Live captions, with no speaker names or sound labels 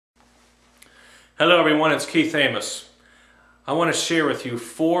Hello everyone, it's Keith Amos. I want to share with you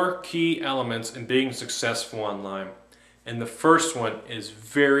 4 key elements in being successful online. And the first one is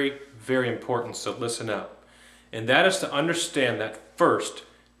very, very important, so listen up. And that is to understand that first,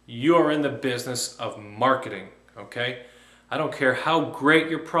 you are in the business of marketing, okay? I don't care how great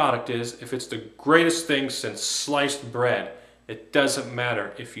your product is, if it's the greatest thing since sliced bread, it doesn't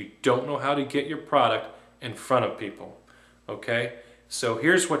matter if you don't know how to get your product in front of people, okay? So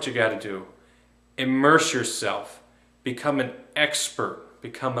here's what you got to do. Immerse yourself, become an expert,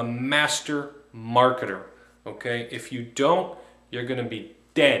 become a master marketer, okay? If you don't, you're going to be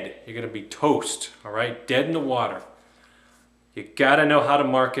dead. You're going to be toast, all right? Dead in the water. You got to know how to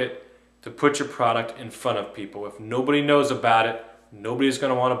market to put your product in front of people. If nobody knows about it, nobody's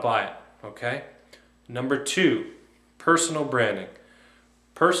going to want to buy it, okay? Number 2, personal branding.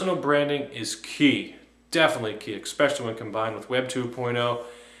 Personal branding is key, definitely key, especially when combined with Web 2.0.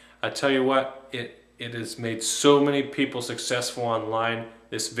 I tell you what, it has made so many people successful online,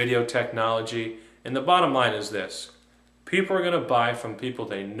 this video technology. And the bottom line is this: people are going to buy from people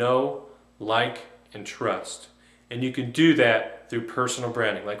they know, like, and trust. And you can do that through personal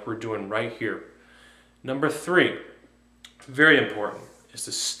branding like we're doing right here. Number 3, very important, is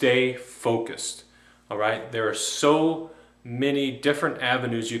to stay focused. All right, there are so many different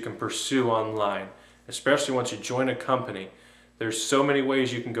avenues you can pursue online, especially once you join a company. There's so many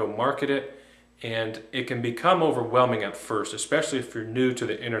ways you can go market it, and it can become overwhelming at first, especially if you're new to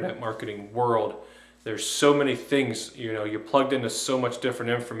the internet marketing world. There's so many things, you're plugged into so much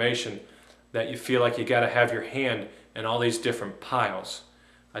different information that you feel like you got to have your hand in all these different piles.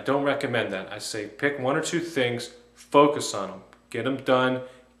 I don't recommend that. I say pick 1 or 2 things, focus on them, get them done,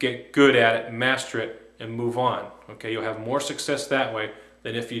 get good at it, master it, and move on. Okay, you'll have more success that way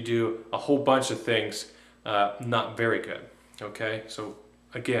than if you do a whole bunch of things not very good. Okay, so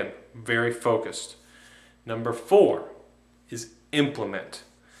again, very focused. Number 4 is implement.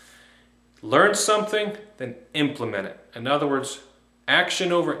 Learn something, then implement it. In other words,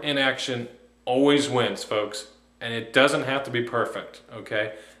 action over inaction always wins, folks. And it doesn't have to be perfect,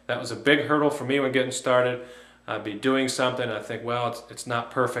 okay? That was a big hurdle for me when getting started. I'd be doing something, and I think, well, it's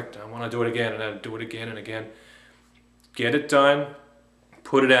not perfect. I want to do it again, and I'd do it again and again. Get it done.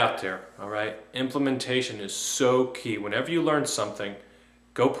 Put it out there, all right? Implementation is so key. Whenever you learn something,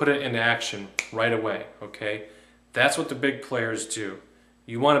 go put it into action right away, okay? That's what the big players do.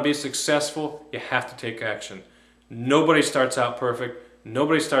 You want to be successful, you have to take action. Nobody starts out perfect.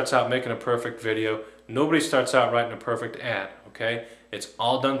 Nobody starts out making a perfect video. Nobody starts out writing a perfect ad, okay? It's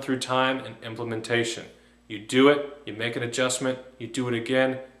all done through time and implementation. You do it, you make an adjustment, you do it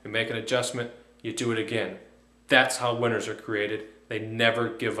again, you make an adjustment, you do it again. That's how winners are created. They never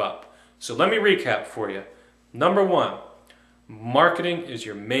give up. So let me recap for you. Number 1, marketing is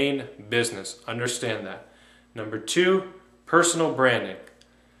your main business. Understand that. Number 2, personal branding.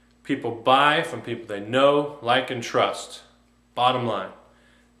 People buy from people they know, like, and trust. Bottom line.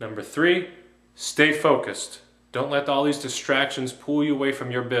 Number 3, stay focused. Don't let all these distractions pull you away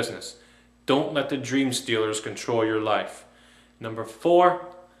from your business. Don't let the dream stealers control your life. Number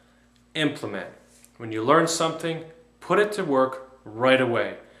 4, implement. When you learn something, put it to work right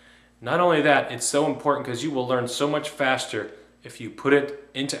away. Not only that, it's so important because you will learn so much faster if you put it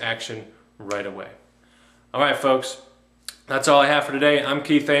into action right away. All right, folks, that's all I have for today. I'm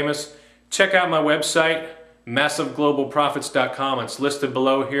Keith Amos. Check out my website, massiveglobalprofits.com. It's listed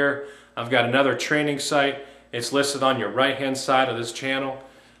below here. I've got another training site. It's listed on your right-hand side of this channel.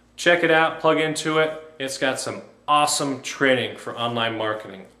 Check it out, plug into it. It's got some awesome training for online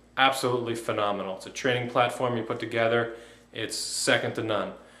marketing. Absolutely phenomenal. It's a training platform you put together. It's second to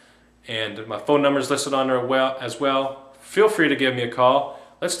none. And my phone number is listed on there as well. Feel free to give me a call.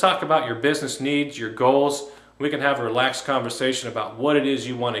 Let's talk about your business needs, your goals. We can have a relaxed conversation about what it is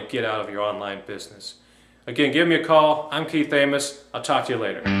you want to get out of your online business. Again, give me a call. I'm Keith Amos. I'll talk to you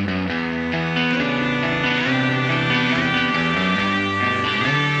later.